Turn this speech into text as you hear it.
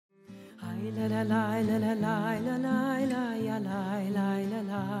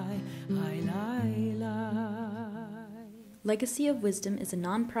Legacy of Wisdom is a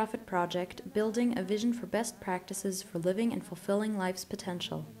non-profit project building a vision for best practices for living and fulfilling life's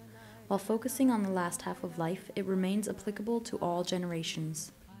potential. While focusing on the last half of life, it remains applicable to all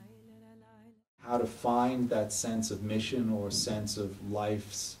generations. How to find that sense of mission or sense of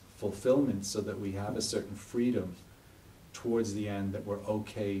life's fulfillment so that we have a certain freedom towards the end that we're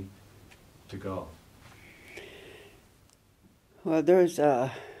okay to go. Well, there's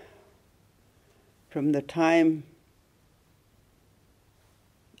from the time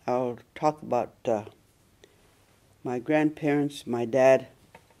I'll talk about my grandparents, my dad,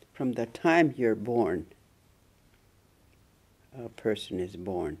 from the time you're born, a person is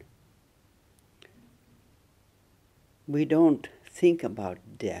born. We don't think about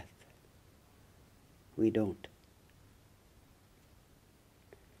death. We don't.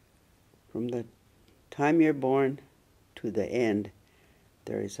 From the time you're born to the end,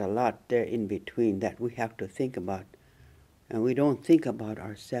 there is a lot there in between that we have to think about. And we don't think about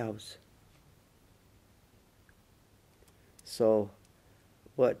ourselves. So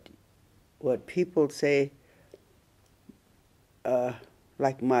what people say,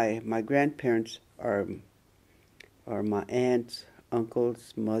 like my grandparents are my aunts,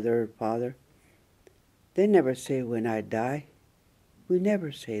 uncles, mother, father, they never say when I die. We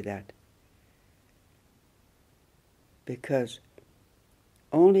never say that. Because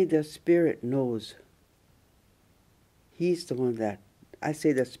only the Spirit knows. He's the one that, I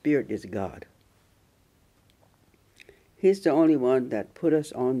say the Spirit is God. He's the only one that put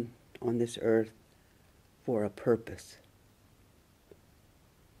us on this earth for a purpose.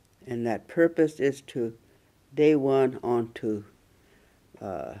 And that purpose is to, day one on to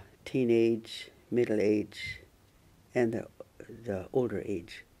teenage, middle age, and the older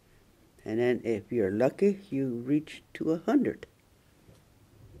age. And then if you're lucky, you reach to 100.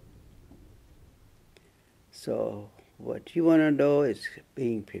 So what you want to know is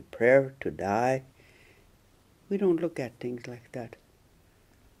being prepared to die. We don't look at things like that.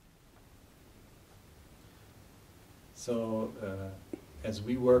 So as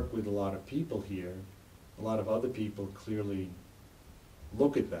we work with a lot of people here, a lot of other people clearly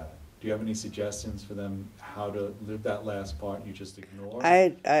look at that. Do you have any suggestions for them how to live that last part you just ignore?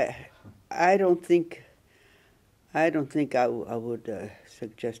 I don't think I would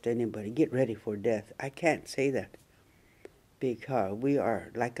suggest anybody get ready for death. I can't say that. Because we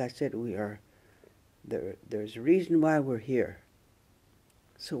are, like I said, we are, there's a reason why we're here.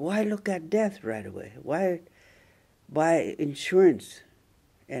 So why look at death right away? Why buy insurance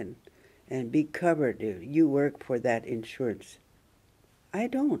and be covered if you work for that insurance? I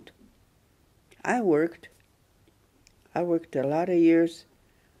don't. I worked a lot of years,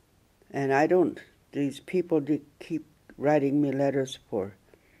 and I don't, these people keep writing me letters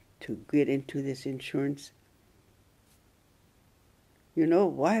to get into this insurance. You know,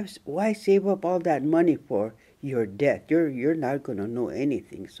 why save up all that money for your death? You're not going to know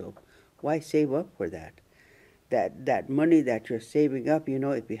anything, so why save up for that? That money that you're saving up, you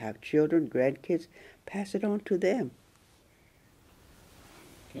know, if you have children, grandkids, pass it on to them.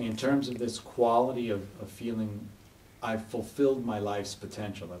 Okay, in terms of this quality of feeling I've fulfilled my life's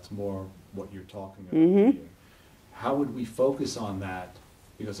potential, that's more what you're talking about here. How would we focus on that?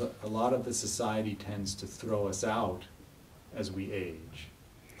 Because a lot of the society tends to throw us out as we age,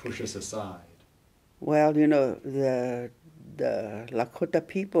 push us aside. Well, you know, the Lakota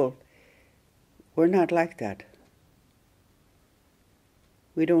people, we're not like that.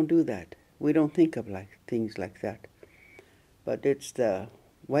 We don't do that. We don't think of things like that. But it's the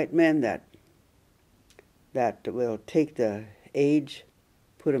white man that will take the age,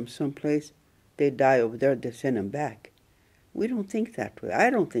 put them someplace, they die over there, they send them back. We don't think that way. I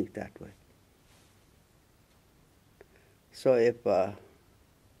don't think that way. So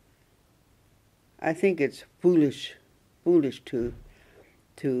I think it's foolish to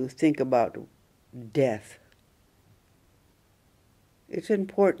think about death. It's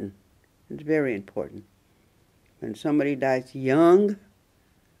important. It's very important. When somebody dies young,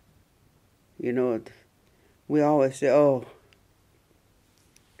 you know, we always say, oh,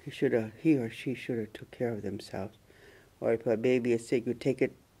 he or she should have took care of themselves. Or if a baby is sick, you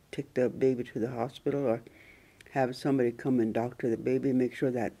take the baby to the hospital, or have somebody come and doctor the baby, make sure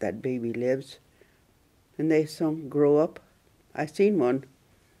that that baby lives. And some grow up. I seen one.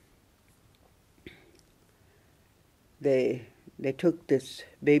 They took this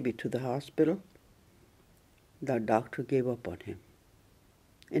baby to the hospital. The doctor gave up on him.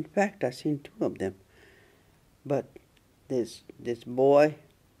 In fact, I seen two of them. But this boy,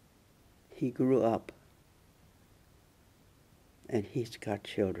 he grew up, and he's got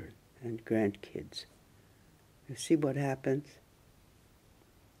children and grandkids. You see what happens?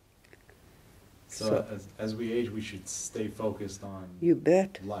 So as we age, we should stay focused on You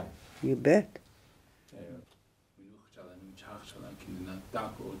bet. life. You bet.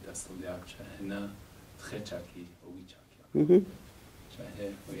 Mm-hmm.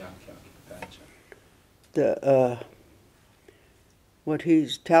 What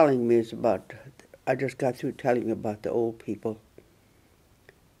he's telling me is about, I just got through telling you about the old people.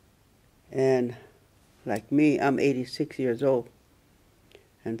 And like me, I'm 86 years old.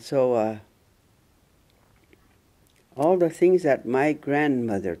 And so all the things that my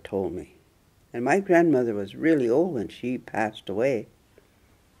grandmother told me, and my grandmother was really old when she passed away.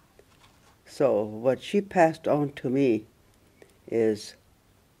 So what she passed on to me is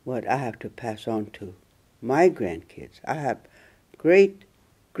what I have to pass on to my grandkids. I have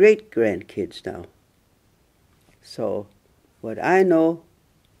great-great-grandkids now. So what I know,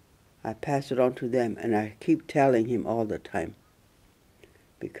 I pass it on to them, and I keep telling him all the time,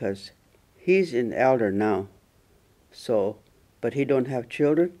 because he's an elder now. So, but he don't have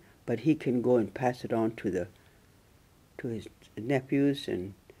children, but he can go and pass it on to his nephews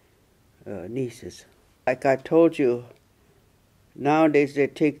and nieces. Like I told you, nowadays they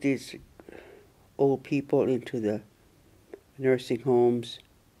take these old people into the nursing homes.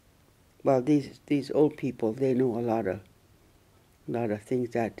 Well, these old people, they know a lot of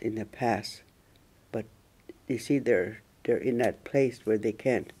things that in the past, but you see, they're in that place where they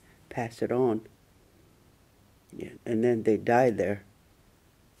can't pass it on. Yeah, and then they die there.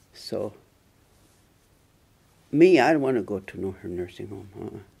 So, me, I don't want to go to no nursing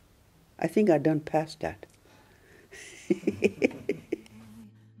home. I think I done past that. I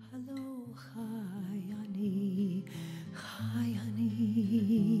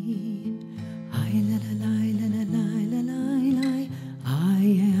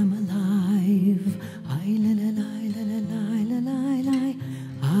am alive. I am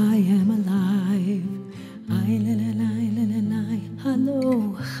alive. Hello.